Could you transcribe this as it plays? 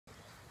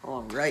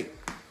Alright,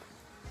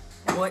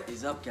 what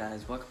is up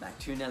guys? Welcome back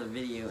to another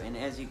video, and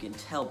as you can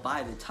tell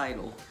by the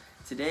title,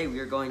 today we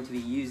are going to be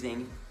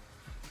using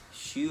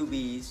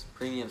Shoebee's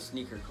premium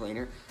sneaker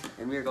cleaner,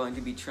 and we are going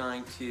to be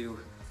trying to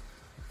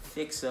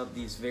fix up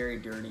these very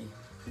dirty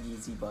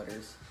Yeezy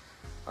butters.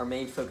 Our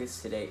main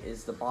focus today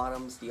is the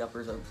bottoms. The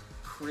uppers are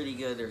pretty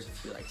good. There's a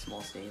few like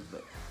small stains,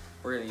 but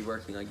we're going to be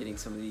working on getting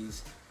some of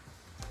these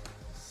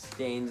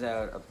stains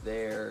out up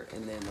there,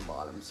 and then the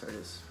bottoms are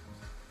just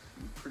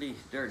pretty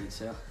dirty.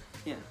 So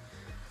yeah,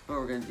 what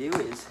we're gonna do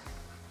is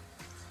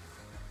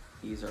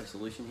use our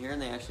solution here,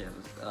 and they actually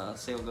have a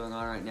sale going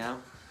on right now.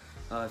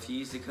 If you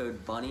use the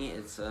code BUNNY,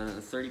 it's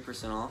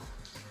 30% off.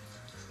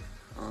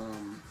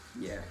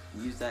 Yeah,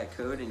 use that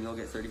code and you'll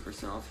get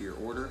 30% off your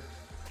order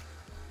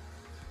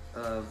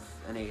of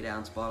an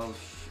 8-ounce bottle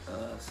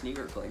of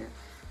sneaker cleaner.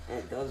 And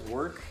it does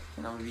work,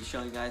 and I'm gonna be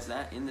showing you guys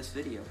that in this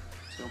video.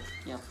 So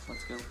yeah,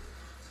 let's go.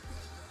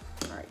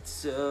 Alright,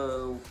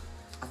 so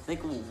I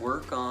think we'll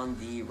work on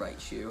the right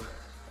shoe,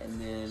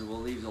 and then we'll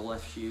leave the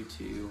left shoe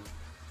to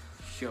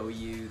show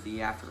you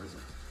the after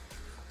result.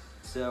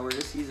 So we're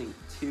just using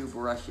two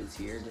brushes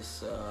here,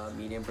 just a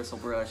medium bristle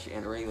brush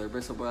and a regular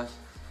bristle brush.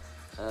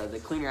 The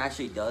cleaner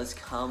actually does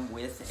come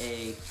with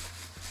a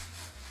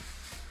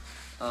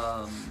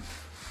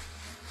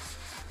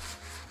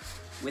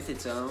with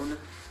its own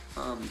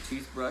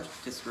toothbrush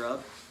to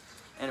scrub,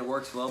 and it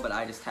works well, but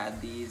I just had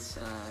these.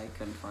 I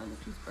couldn't find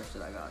the toothbrush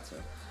that I got, so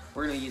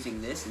we're gonna be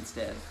using this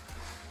instead.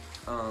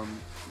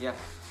 Yeah.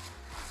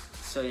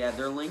 So yeah,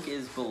 their link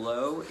is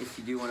below if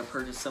you do want to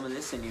purchase some of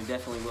this, and you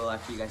definitely will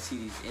after you guys see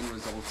these end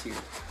results here.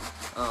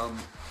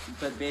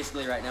 But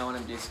basically right now what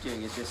I'm just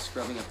doing is just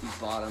scrubbing up these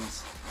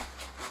bottoms.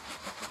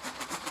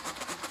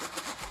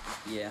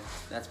 Yeah,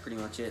 that's pretty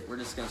much it. We're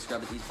just gonna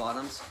scrub at these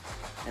bottoms,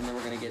 and then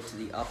we're gonna get to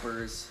the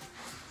uppers.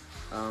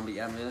 But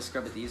yeah, I'm gonna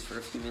scrub at these for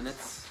a few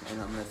minutes,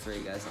 and I'm gonna throw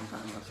you guys some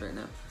time lapse right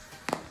now.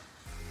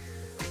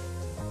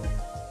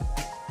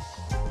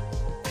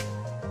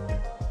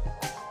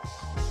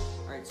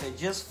 Alright, so I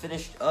just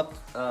finished up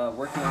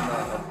working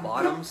on the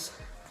bottoms.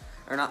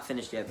 Or not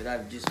finished yet, but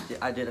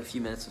I did a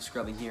few minutes of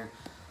scrubbing here.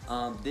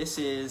 This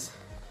is,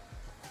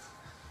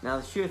 now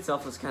the shoe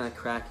itself was kind of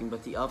cracking,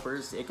 but the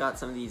uppers, it got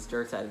some of these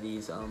dirts out of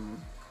these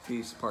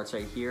boost parts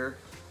right here.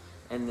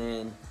 And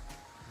then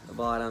the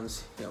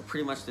bottoms, you know,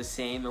 pretty much the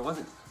same. There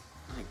wasn't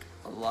like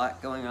a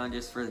lot going on,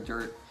 just for the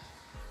dirt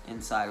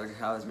inside, which is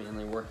how I was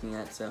mainly working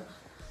at. So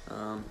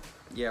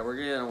yeah, we're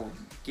gonna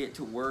get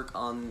to work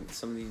on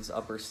some of these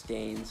upper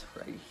stains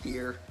right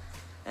here,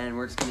 and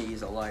we're just gonna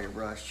use a lighter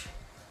brush.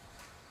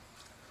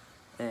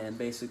 And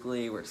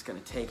basically we're just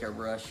gonna take our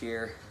brush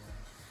here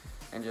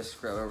and just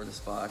scrub over the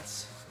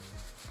spots,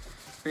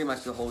 pretty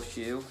much the whole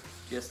shoe,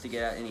 just to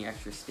get out any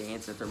extra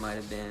stains that there might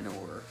have been,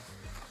 or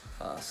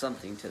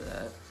something to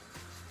that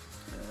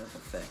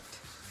effect.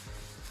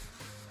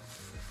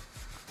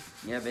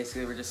 Yeah,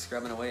 basically we're just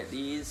scrubbing away at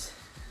these.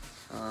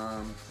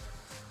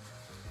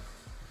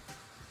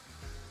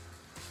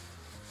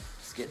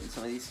 Just getting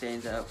some of these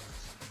stains out.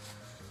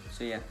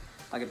 So yeah,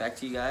 I'll get back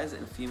to you guys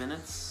in a few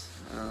minutes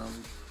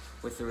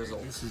with the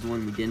results. This is the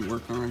one we didn't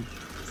work on.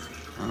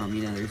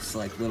 You know, there's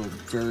like little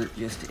dirt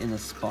just in the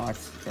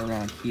spots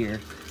around here,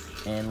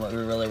 and what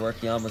we're really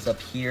working on was up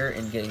here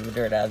and getting the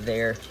dirt out of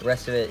there. The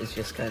rest of it is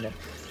just kind of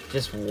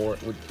just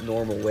with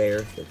normal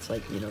wear that's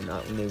like, you know,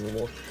 not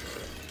removable.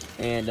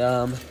 And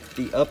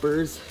the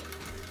uppers,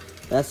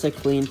 that's a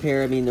clean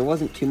pair. I mean, there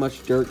wasn't too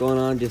much dirt going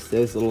on, just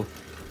those little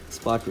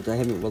spots which I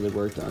haven't really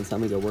worked on, so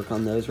I'm gonna go work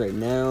on those right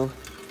now,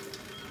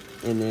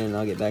 and then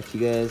I'll get back to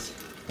you guys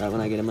right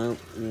when I get them out.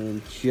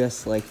 And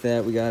just like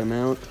that, we got them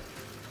out.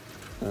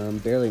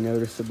 Barely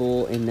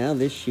noticeable, and now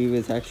this shoe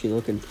is actually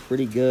looking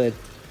pretty good.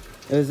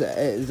 Is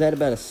that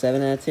about a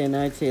 7 out of 10?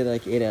 I'd say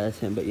like 8 out of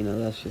 10, but you know,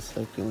 that's just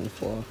like the only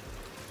flaw.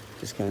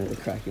 Just kind of the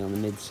cracking on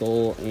the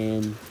midsole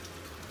and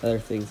other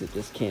things that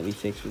just can't be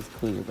fixed with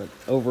cleaner. But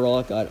overall,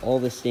 I got all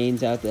the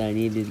stains out that I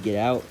needed to get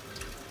out,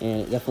 and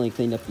it definitely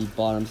cleaned up these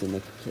bottoms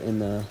and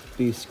the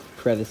boost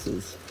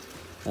crevices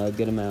a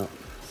good amount.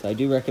 So I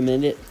do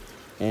recommend it,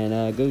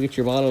 and go get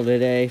your bottle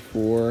today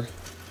for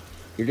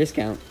your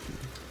discount.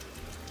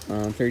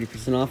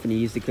 30% off when you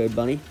use the code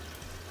BUNNY.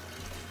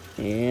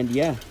 And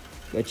yeah,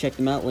 go check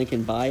them out, link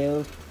in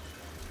bio.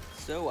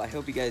 So I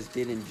hope you guys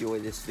did enjoy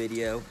this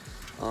video.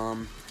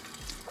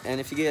 And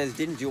if you guys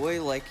did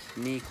enjoy, like,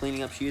 me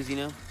cleaning up shoes, you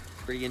know,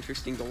 pretty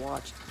interesting to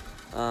watch.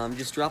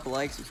 Just drop a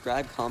like,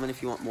 subscribe, comment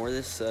if you want more of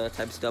this type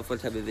of stuff, what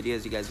type of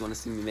videos you guys want to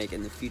see me make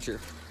in the future.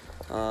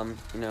 You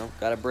know,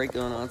 got a break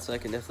going on, so I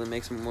can definitely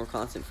make some more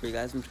content for you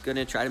guys. I'm going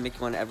to try to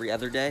make one every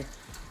other day.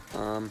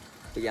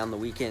 But yeah, on the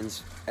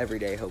weekends, every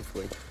day,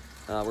 hopefully.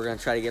 We're going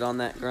to try to get on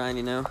that grind,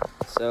 you know.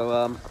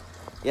 So,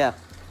 yeah,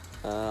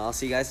 I'll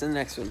see you guys in the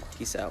next one.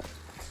 Peace out.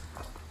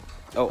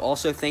 Oh,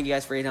 also, thank you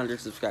guys for 800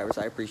 subscribers.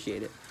 I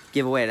appreciate it.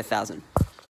 Giveaway at 1,000.